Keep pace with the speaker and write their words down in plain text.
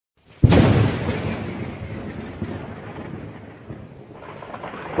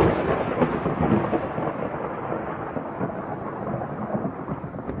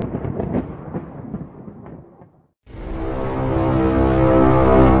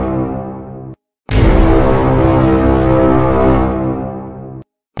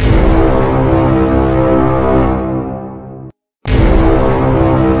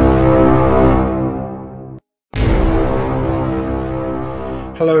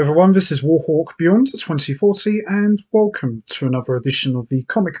Hello everyone, this is Warhawk Beyond 2040 and welcome to another edition of the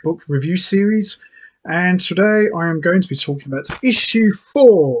comic book review series. And today I am going to be talking about issue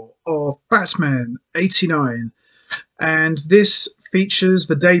 4 of Batman 89. And this features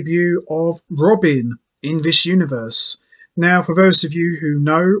the debut of Robin in this universe. Now, for those of you who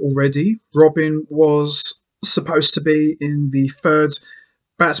know already, Robin was supposed to be in the third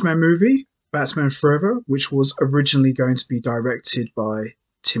Batman movie, Batman Forever, which was originally going to be directed by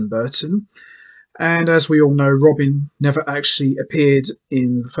Tim Burton. And as we all know, Robin never actually appeared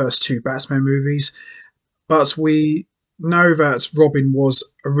in the first two Batman movies, but we know that Robin was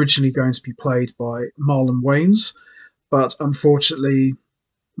originally going to be played by Marlon Wayans, but unfortunately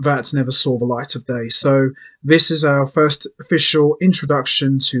that never saw the light of day. So this is our first official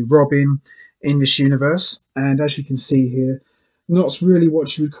introduction to Robin in this universe, and as you can see here, not really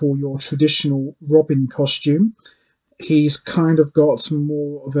what you would call your traditional Robin costume. He's kind of got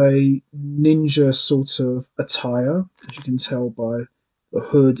more of a ninja sort of attire, as you can tell by the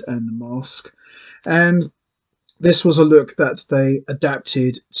hood and the mask. And this was a look that they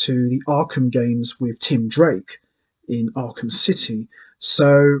adapted to the Arkham games with Tim Drake in Arkham City.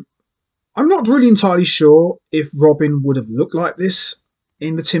 So I'm not really entirely sure if Robin would have looked like this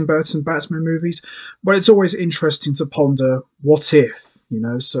in the Tim Burton Batman movies, but it's always interesting to ponder what if,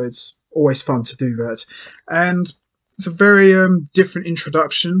 so it's always fun to do that. And it's a very different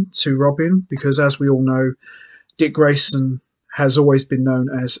introduction to Robin because, as we all know, Dick Grayson has always been known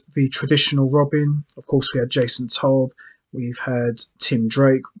as the traditional Robin. Of course, we had Jason Todd, we've had Tim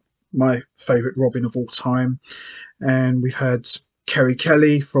Drake, my favourite Robin of all time, and we've had Kerry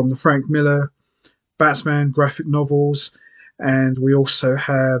Kelly from the Frank Miller Batman graphic novels, and we also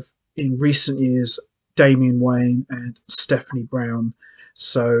have, in recent years, Damian Wayne and Stephanie Brown.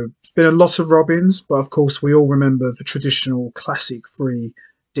 So it's been a lot of Robins, but of course we all remember the traditional classic three: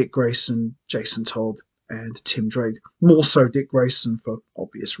 Dick Grayson, Jason Todd, and Tim Drake. More so Dick Grayson for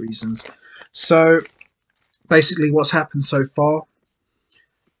obvious reasons. So basically what's happened so far: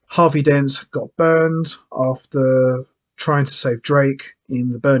 Harvey Dent got burned after trying to save Drake in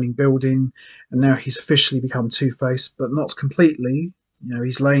the burning building, and now he's officially become Two-Face, but not completely.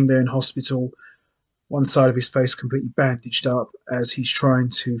 He's laying there in hospital, one side of his face completely bandaged up, as he's trying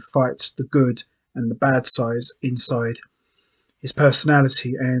to fight the good and the bad sides inside his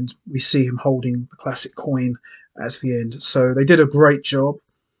personality, and we see him holding the classic coin at the end. So they did a great job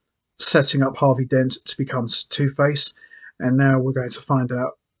setting up Harvey Dent to become Two-Face, and now we're going to find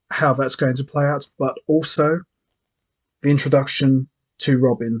out how that's going to play out, but also the introduction to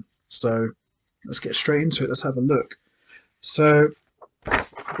Robin. So let's get straight into it. Let's have a look. So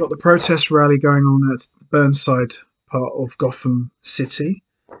we've got the protest rally going on at the Burnside part of Gotham City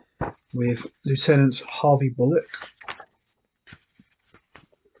with Lieutenant Harvey Bullock.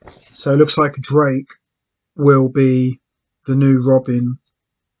 So it looks like Drake will be the new Robin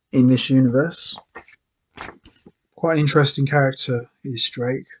in this universe. Quite an interesting character is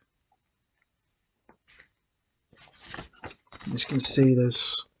Drake. As you can see,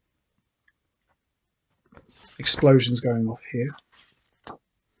 there's explosions going off here.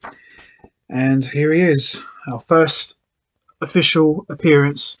 And here he is, our first official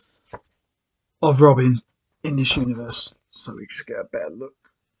appearance of Robin in this universe. So we should get a better look.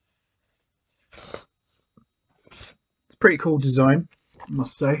 It's a pretty cool design, I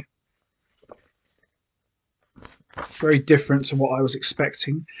must say. Very different to what I was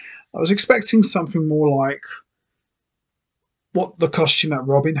expecting. I was expecting something more like what the costume that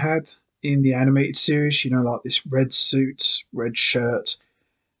Robin had in the animated series, like this red suit, red shirt,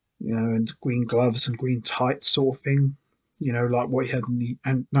 and green gloves and green tights sort of thing, like what he had in the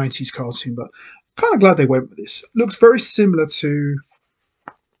 90s cartoon. But I'm kind of glad they went with this. It looks very similar to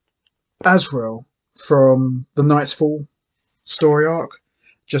Azrael from the Nightfall story arc,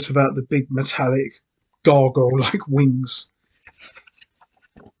 just without the big metallic gargoyle-like wings.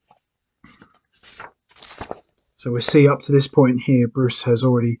 So we see up to this point here, Bruce has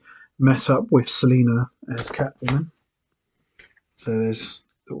already met up with Selina as Catwoman. So there's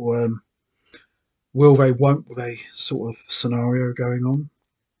will they, won't they sort of scenario going on.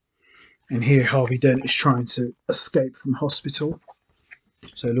 And here Harvey Dent is trying to escape from hospital.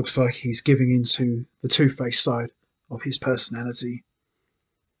 So it looks like he's giving into the Two-Face side of his personality.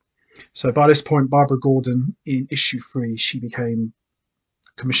 So by this point, Barbara Gordon in issue 3, she became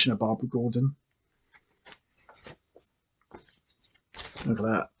Commissioner Barbara Gordon. Look at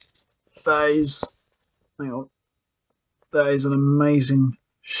that. That is an amazing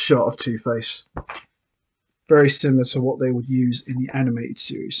shot of Two-Face. Very similar to what they would use in the animated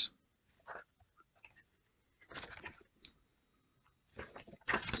series.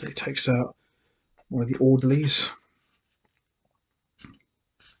 So he takes out one of the orderlies.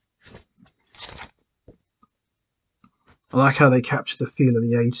 I like how they capture the feel of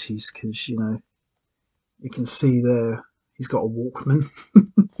the 80s because, you know, you can see there he's got a Walkman.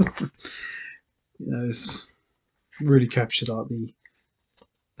 You know, it's really captured like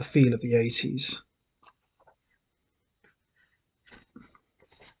the feel of the 80s.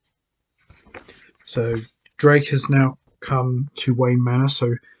 So Drake has now come to Wayne Manor,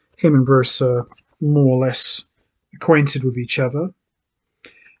 so him and Bruce are more or less acquainted with each other.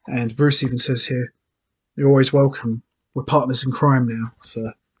 And Bruce even says here, "You're always welcome. We're partners in crime now."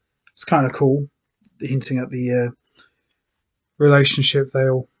 So it's kind of cool, hinting at the relationship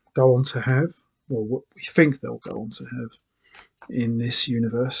they'll go on to have, or what we think they'll go on to have in this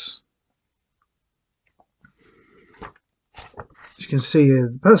universe. As you can see here,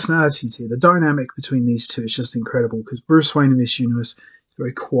 the personalities here, the dynamic between these two is just incredible because Bruce Wayne in this universe is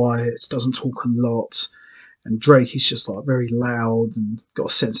very quiet, doesn't talk a lot, and Drake he's just like very loud and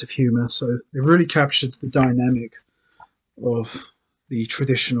got a sense of humour. So they've really captured the dynamic of the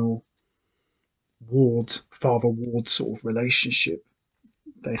traditional father-ward sort of relationship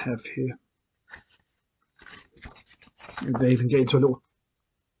they have here. They even get into a little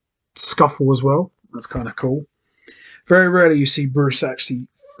scuffle as well. That's kind of cool. Very rarely you see Bruce actually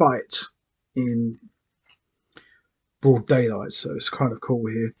fight in broad daylight, so it's kind of cool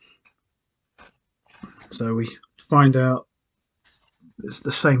here. So we find out it's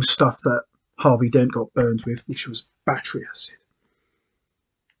the same stuff that Harvey Dent got burned with, which was battery acid.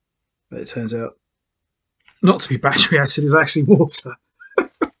 But it turns out not to be battery acid, it's actually water.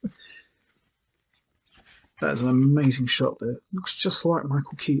 That is an amazing shot there. Looks just like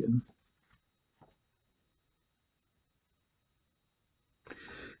Michael Keaton.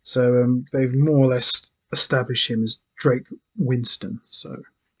 So they've more or less established him as Drake Winston. So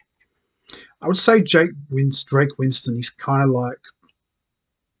I would say Drake Winston, he's kind of like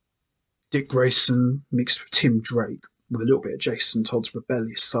Dick Grayson mixed with Tim Drake, with a little bit of Jason Todd's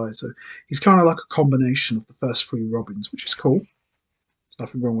rebellious side. So he's kind of like a combination of the first three Robins, which is cool.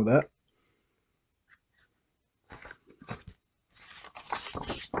 Nothing wrong with that.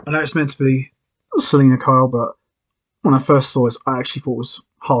 I know it's meant to be Selina Kyle, but when I first saw this, I actually thought it was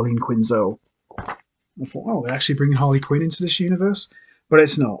Harleen Quinzel. I thought, oh, they're actually bringing Harley Quinn into this universe? But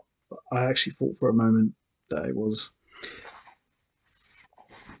it's not. I actually thought for a moment that it was.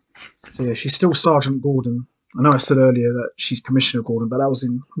 So yeah, she's still Sergeant Gordon. I know I said earlier that she's Commissioner Gordon, but that was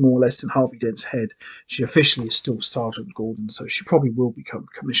in more or less in Harvey Dent's head. She officially is still Sergeant Gordon, so she probably will become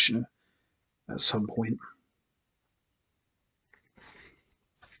Commissioner at some point.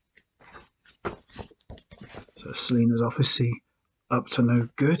 So Selina's obviously up to no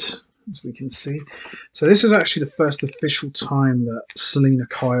good, as we can see. So this is actually the first official time that Selina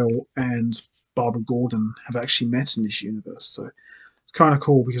Kyle and Barbara Gordon have actually met in this universe. So it's kind of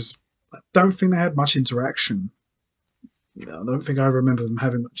cool because I don't think they had much interaction. I don't think I remember them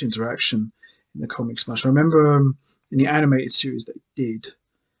having much interaction in the comics much. I remember in the animated series they did.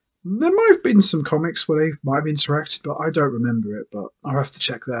 There might have been some comics where they might have interacted, but I don't remember it. But I'll have to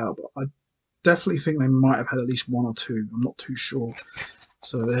check that out. But I definitely think they might have had at least one or two. I'm not too sure.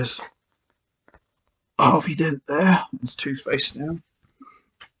 So there's Harvey Dent there. There's Two-Face now.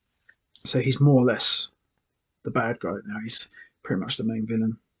 So he's more or less the bad guy now. He's pretty much the main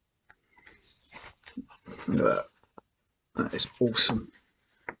villain. Look at that. That is awesome.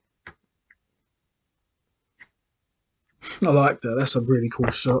 I like that. That's a really cool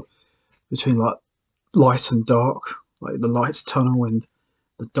shot between like light and dark, like the light tunnel and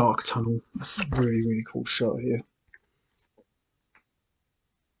the dark tunnel. That's a really, really cool shot here.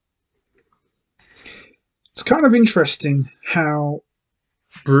 It's kind of interesting how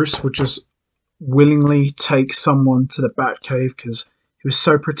Bruce would just willingly take someone to the Batcave because he was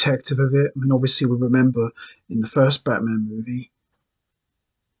so protective of it. I mean, obviously, we remember in the first Batman movie,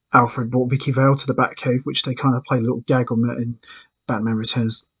 Alfred brought Vicky Vale to the Batcave, which they kind of played a little gag on that in Batman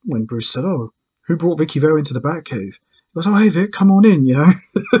Returns when Bruce said, "Oh, who brought Vicky Vale into the Batcave?" He goes, "Oh, hey, Vic, come on in," you know?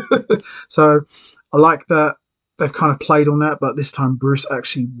 So I like that they've kind of played on that, but this time Bruce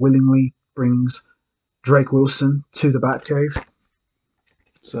actually willingly brings Drake Wilson to the Batcave.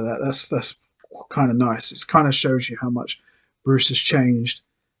 So that's kind of nice. It kind of shows you how much Bruce has changed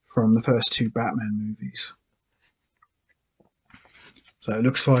from the first two Batman movies. So it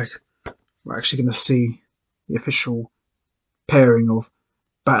looks like we're actually going to see the official pairing of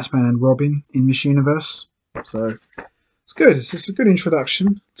Batman and Robin in this universe. So it's good. It's just a good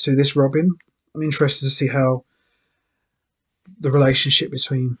introduction to this Robin. I'm interested to see how the relationship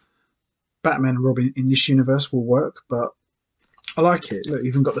between Batman and Robin in this universe will work, but I like it. Look,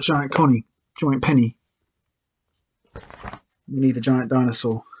 even got the giant Connie, giant Penny. We need the giant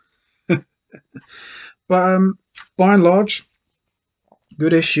dinosaur. But by and large,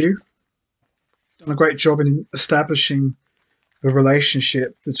 good issue. Done a great job in establishing the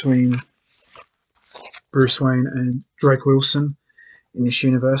relationship between Bruce Wayne and Drake Wilson in this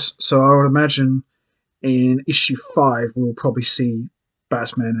universe. So I would imagine in issue 5, we'll probably see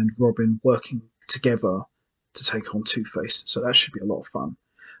Batman and Robin working together to take on Two-Face. So that should be a lot of fun.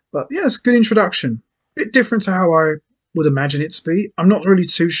 But yeah, it's a good introduction. Bit different to how I would imagine it to be. I'm not really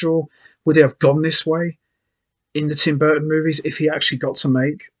too sure would they have gone this way in the Tim Burton movies if he actually got to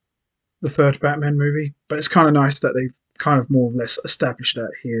make the third Batman movie. But it's kind of nice that they've kind of more or less established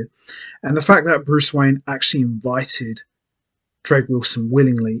that here. And the fact that Bruce Wayne actually invited Drake Wilson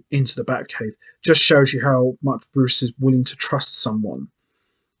willingly into the Batcave just shows you how much Bruce is willing to trust someone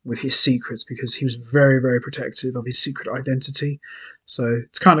with his secrets, because he was very, very protective of his secret identity. So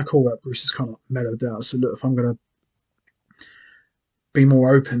it's kind of cool that Bruce is kind of mellowed out. So look, if I'm going to be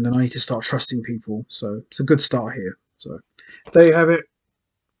more open, then I need to start trusting people. So it's a good start here. So there you have it.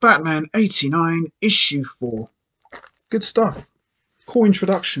 Batman 89, issue 4. Good stuff. Cool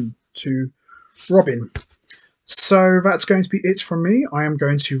introduction to Robin. So that's going to be it from me. I am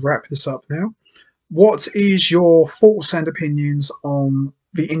going to wrap this up now. What is your thoughts and opinions on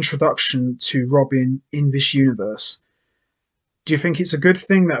the introduction to Robin in this universe? Do you think it's a good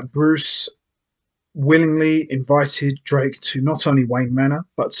thing that Bruce willingly invited Drake to not only Wayne Manor,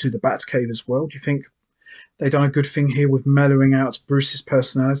 but to the Batcave as well? Do you think they've done a good thing here with mellowing out Bruce's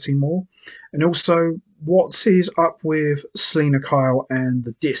personality more? And also, what is up with Selina Kyle and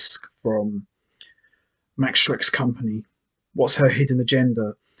the disc from Max Shreck's company? What's her hidden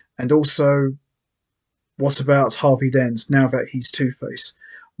agenda? And also, what about Harvey Dent now that he's Two-Face?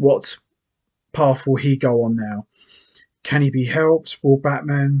 What path will he go on now? Can he be helped? Will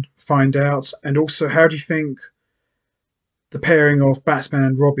Batman find out? And also, how do you think the pairing of Batman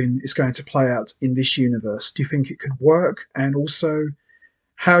and Robin is going to play out in this universe? Do you think it could work? And also,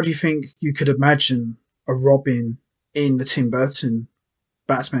 how do you think you could imagine a Robin in the Tim Burton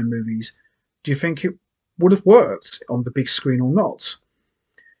Batman movies? Do you think it would have worked on the big screen or not?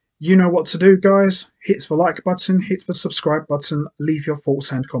 You know what to do, guys. Hit the like button, hit the subscribe button, leave your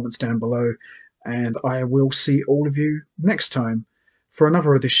thoughts and comments down below, and I will see all of you next time for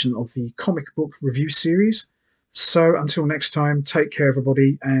another edition of the comic book review series. So until next time, take care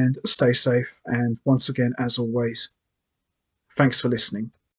everybody and stay safe, and once again, as always, thanks for listening.